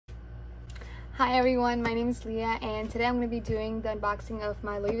Hi everyone, my name is Leah and today I'm going to be doing the unboxing of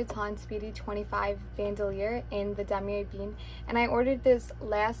my Louis Vuitton Speedy 25 bandolier in the damier bean. And I ordered this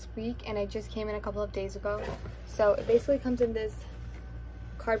last week and it just came in a couple of days ago. So it basically comes in this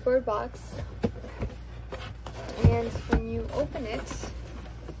cardboard box, and when you open it,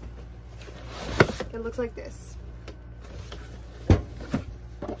 it looks like this.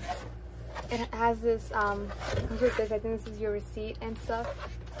 It has this, comes with this, I think this is your receipt and stuff.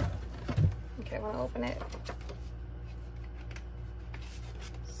 Okay, I want to open it.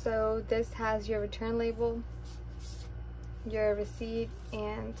 So this has your return label, your receipt,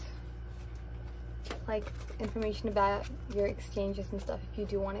 and like information about your exchanges and stuff if you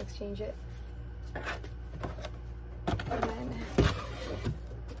do want to exchange it. And then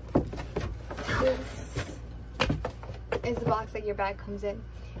this is the box that your bag comes in.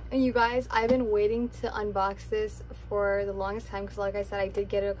 And you guys, I've been waiting to unbox this for the longest time because like I said, I did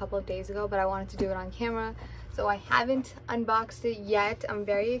get it a couple of days ago, but I wanted to do it on camera. So I haven't unboxed it yet. I'm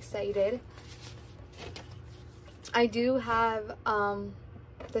very excited. I do have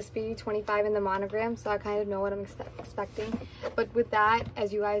the Speedy 25 in the monogram, so I kind of know what I'm expecting. But with that,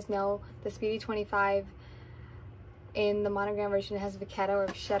 as you guys know, the Speedy 25 in the monogram version has Vachetta or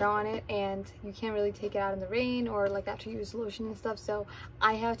Vachetta on it, and you can't really take it out in the rain or like after you use lotion and stuff, so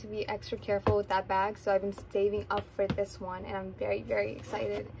I have to be extra careful with that bag. So I've been saving up for this one and I'm very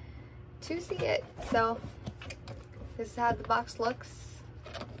excited to see it. So this is how the box looks,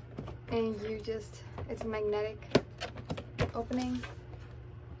 and it's a magnetic opening.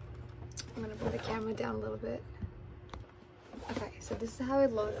 I'm gonna bring the camera down a little bit. Okay, so this is how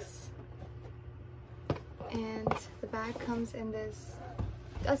it looks. And the bag comes in this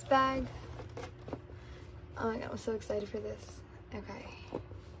dust bag. Oh my god, I'm so excited for this. Okay.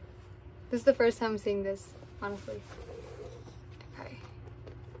 This is the first time I'm seeing this, honestly. Okay.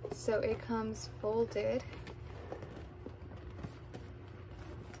 So it comes folded.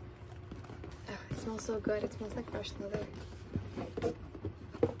 Oh, it smells so good. It smells like fresh leather.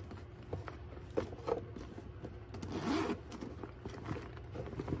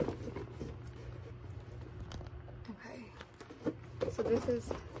 So this is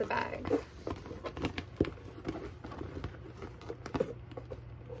the bag.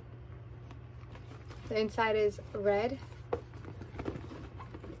 The inside is red.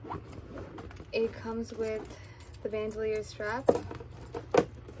 It comes with the bandolier strap.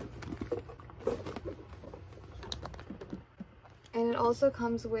 And it also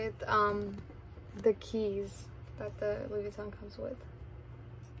comes with the keys that the Louis Vuitton comes with.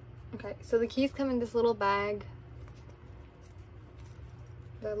 Okay, so the keys come in this little bag.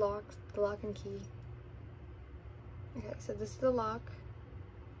 The lock and key. Okay, so this is the lock,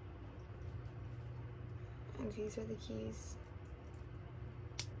 and these are the keys.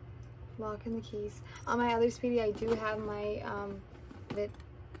 Lock and the keys. On my other Speedy, I do have my bit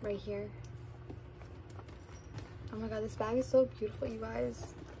right here. Oh my god, this bag is so beautiful, you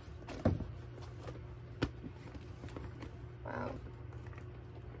guys. Wow.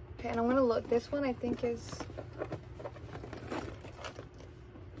 Okay, and I'm gonna look. This one I think is.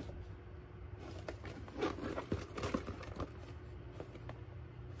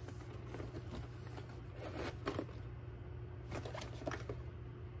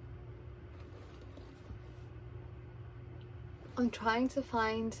 I'm trying to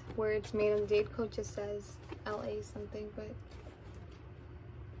find where it's made, and the date code just says LA something, but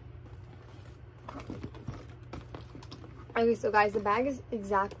okay, so guys, the bag is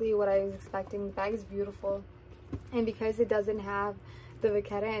exactly what I was expecting. The bag is beautiful, and because it doesn't have the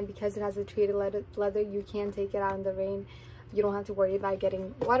Vachetta and because it has a treated leather, you can take it out in the rain. You don't have to worry about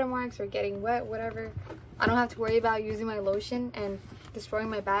getting watermarks or getting wet, whatever. I don't have to worry about using my lotion and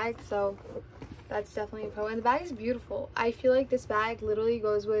destroying my bag, so that's definitely a pro. And the bag is beautiful. I feel like this bag literally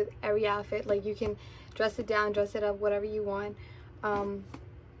goes with every outfit. Like, you can dress it down, dress it up, whatever you want.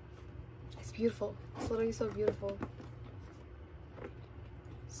 It's beautiful. It's literally so beautiful.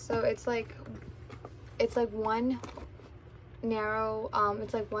 So it's like one narrow,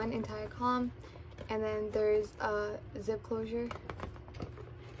 it's like one entire column, and then there's a zip closure.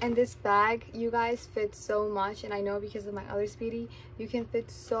 And this bag, you guys, fits so much, and I know because of my other Speedy, you can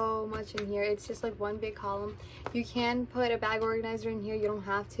fit so much in here. It's just like one big column. You can put a bag organizer in here, you don't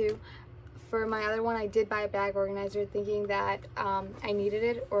have to. For my other one, I did buy a bag organizer thinking that I needed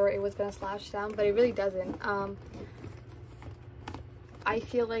it or it was gonna slouch down, but it really doesn't. I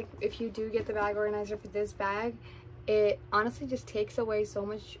feel like if you do get the bag organizer for this bag, it honestly just takes away so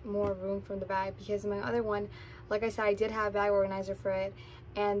much more room from the bag, because my other one, like I said, I did have a bag organizer for it,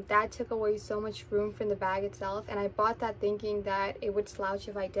 and that took away so much room from the bag itself. And I bought that thinking that it would slouch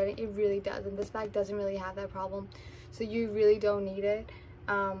if I didn't. It really does, and this bag doesn't really have that problem, so you really don't need it.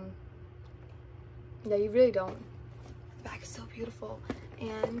 Yeah, you really don't. The bag is so beautiful.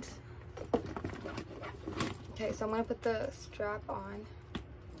 And okay, so I'm gonna put the strap on.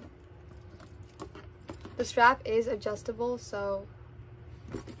 The strap is adjustable, so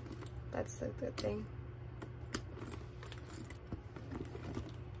that's a good thing.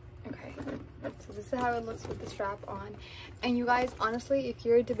 Okay, so this is how it looks with the strap on. And you guys, honestly, if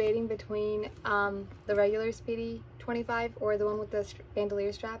you're debating between the regular Speedy 25 or the one with the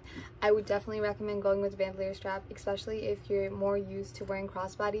bandolier strap, I would definitely recommend going with the bandolier strap, especially if you're more used to wearing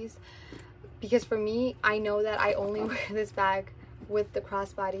crossbodies. Because for me, I know that I only wear this bag with the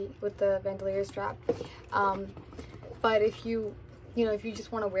crossbody, with the bandolier strap. But if you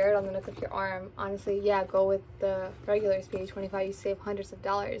just want to wear it on the nook of your arm, honestly, yeah, go with the regular Speedy 25. You save hundreds of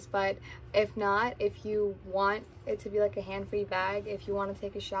dollars. But if not, if you want it to be like a hand-free bag, if you want to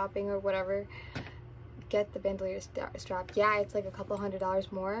take it shopping or whatever, get the bandolier strap. Yeah, it's like a couple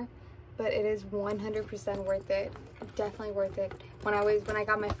 $100 more, but it is 100% worth it. Definitely worth it. When I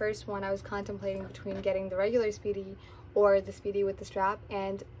got my first one, I was contemplating between getting the regular Speedy or the Speedy with the strap,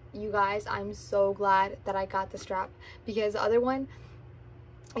 and you guys, I'm so glad that I got the strap, because the other one,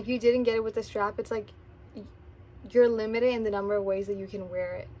 if you didn't get it with the strap, it's like you're limited in the number of ways that you can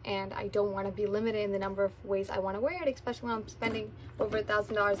wear it, and I don't want to be limited in the number of ways I want to wear it, especially when I'm spending over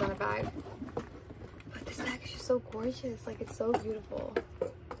 $1,000 on a bag. But this bag is just so gorgeous. Like, it's so beautiful.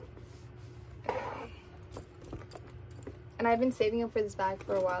 Okay. And I've been saving up for this bag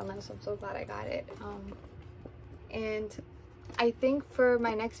for a while now, so I'm so glad I got it. And I think for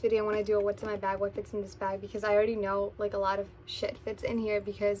my next video, I want to do a what's in my bag, what fits in this bag, because I already know like a lot of shit fits in here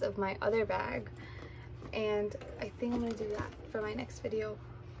because of my other bag. And I think I'm going to do that for my next video.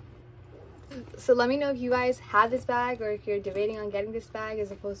 So let me know if you guys have this bag, or if you're debating on getting this bag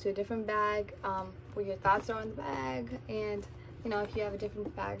as opposed to a different bag, what your thoughts are on the bag, and if you have a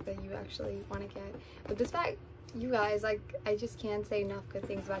different bag that you actually want to get. But this bag, you guys, like, I just can't say enough good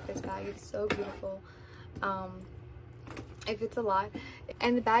things about this bag. It's so beautiful. It fits a lot,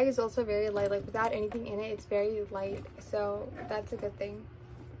 and the bag is also very light. Like, without anything in it, it's very light, so that's a good thing.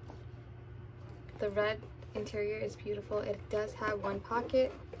 The red interior is beautiful. It does have one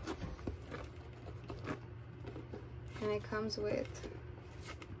pocket, and it comes with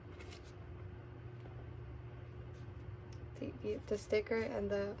the sticker and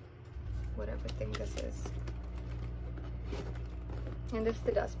the whatever thing this is. And this is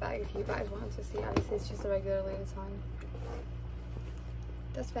the dust bag, if you guys want to see. Obviously, it's just a regular Louis Vuitton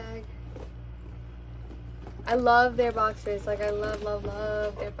dust bag. I love their boxes. Like, I love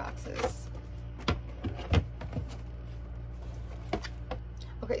their boxes.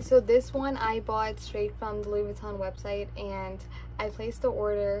 Okay, so this one I bought straight from the Louis Vuitton website, and I placed the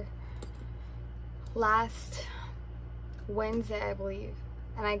order last Wednesday, I believe,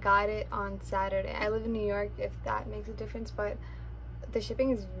 and I got it on Saturday. I live in New York, if that makes a difference, but the shipping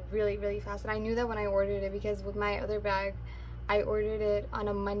is really fast. And I knew that when I ordered it, because with my other bag, I ordered it on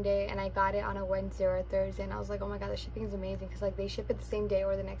a Monday and I got it on a Wednesday or a Thursday, and I was like, oh my god, the shipping is amazing, because like they ship it the same day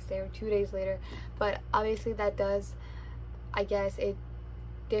or the next day or 2 days later. But obviously that does, I guess it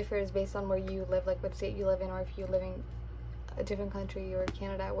differs based on where you live, like what state you live in, or if you live in a different country or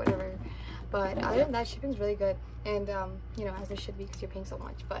Canada, whatever. But other than that, shipping's really good, and as it should be, because you're paying so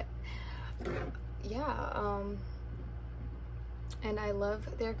much. But yeah, and I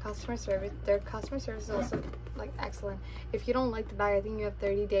love their customer service. Their customer service is also like excellent. If you don't like the bag, I think you have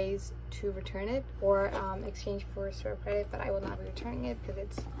 30 days to return it or exchange for store credit, but I will not be returning it because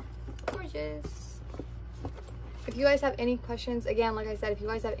it's gorgeous. If you guys have any questions, again, like I said, if you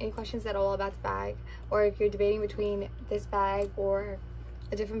guys have any questions at all about the bag, or if you're debating between this bag or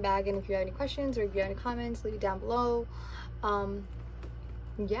a different bag, and if you have any questions or if you have any comments, leave it down below.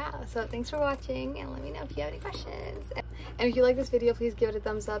 Yeah, so thanks for watching, and let me know if you have any questions. And if you like this video, please give it a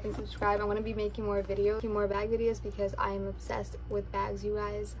thumbs up and subscribe. I'm going to be making more bag videos, because I am obsessed with bags, you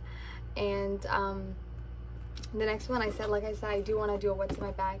guys. And the next one, like I said, I do want to do a what's in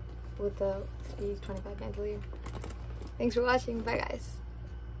my bag with the Speedy 25 bandolier. Thanks for watching. Bye, guys.